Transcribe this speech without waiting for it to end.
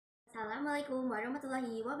Assalamualaikum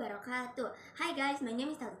warahmatullahi wabarakatuh. Hi guys, my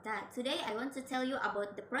name is Talita. Today I want to tell you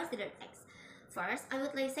about the procedure text. First, I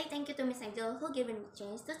would like to say thank you to Miss Angel who gave me the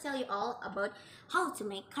chance to tell you all about how to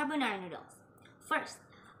make carbonara noodles. First,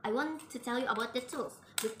 I want to tell you about the tools.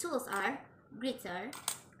 The tools are gritter,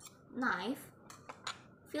 knife,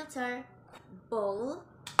 filter, bowl,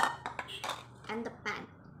 and the pan.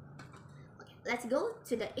 Okay, let's go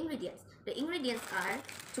to the ingredients. The ingredients are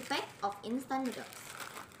 2 packs of instant noodles,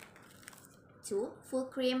 2 full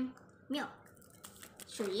cream milk,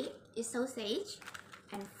 3 is sausage,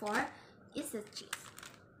 and 4 is the cheese.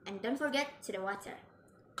 And don't forget to the water.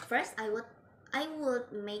 First, I would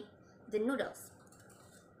make the noodles.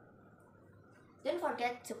 Don't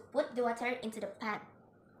forget to put the water into the pan.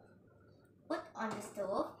 Put on the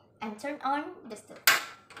stove and turn on the stove.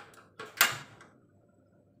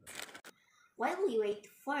 While we wait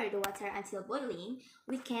for the water until boiling,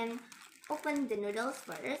 we can open the noodles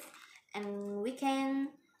first and we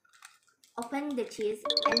can open the cheese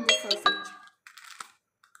and the sausage.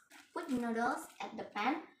 Put the noodles at the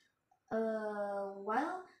pan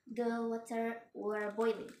while the water were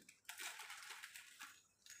boiling.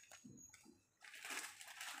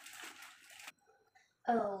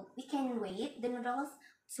 We can wait the noodles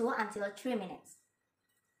 2 until 3 minutes.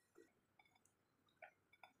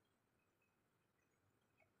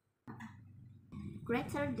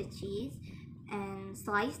 Grate the cheese and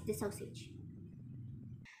slice the sausage.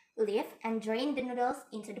 Lift and drain the noodles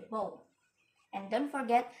into the bowl. And don't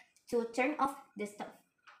forget to turn off the stove.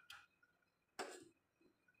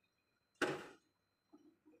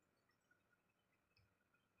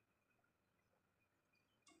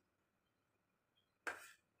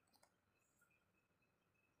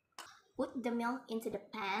 Put the milk into the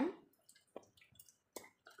pan.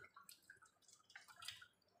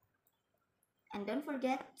 And don't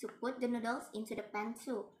forget to put the noodles into the pan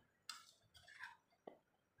too.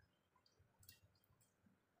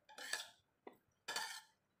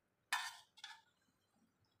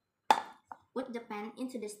 Put the pan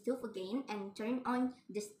into the stove again and turn on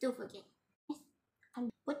the stove again. And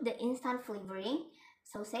put the instant flavoring,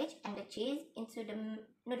 sausage and the cheese into the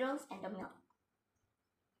noodles and the milk.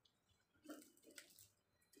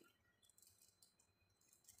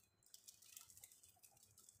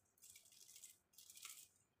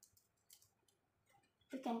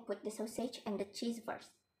 We can put the sausage and the cheese first.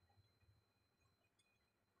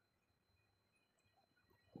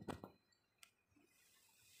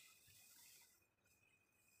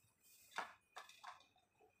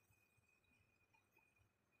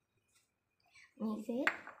 Mix it.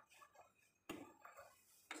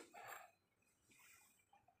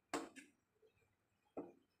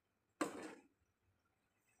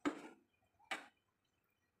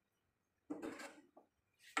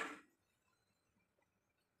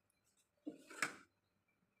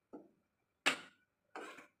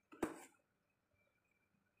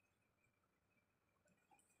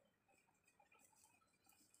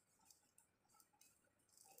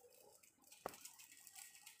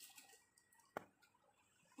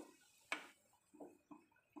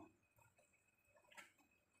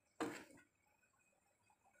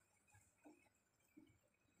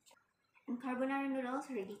 And carbonara noodles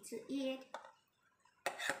ready to eat.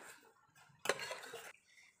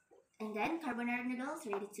 And then carbonara noodles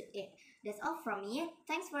ready to eat. That's all from me.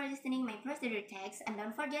 Thanks for listening my procedure text and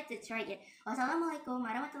don't forget to try it. Wassalamualaikum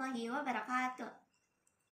warahmatullahi wabarakatuh.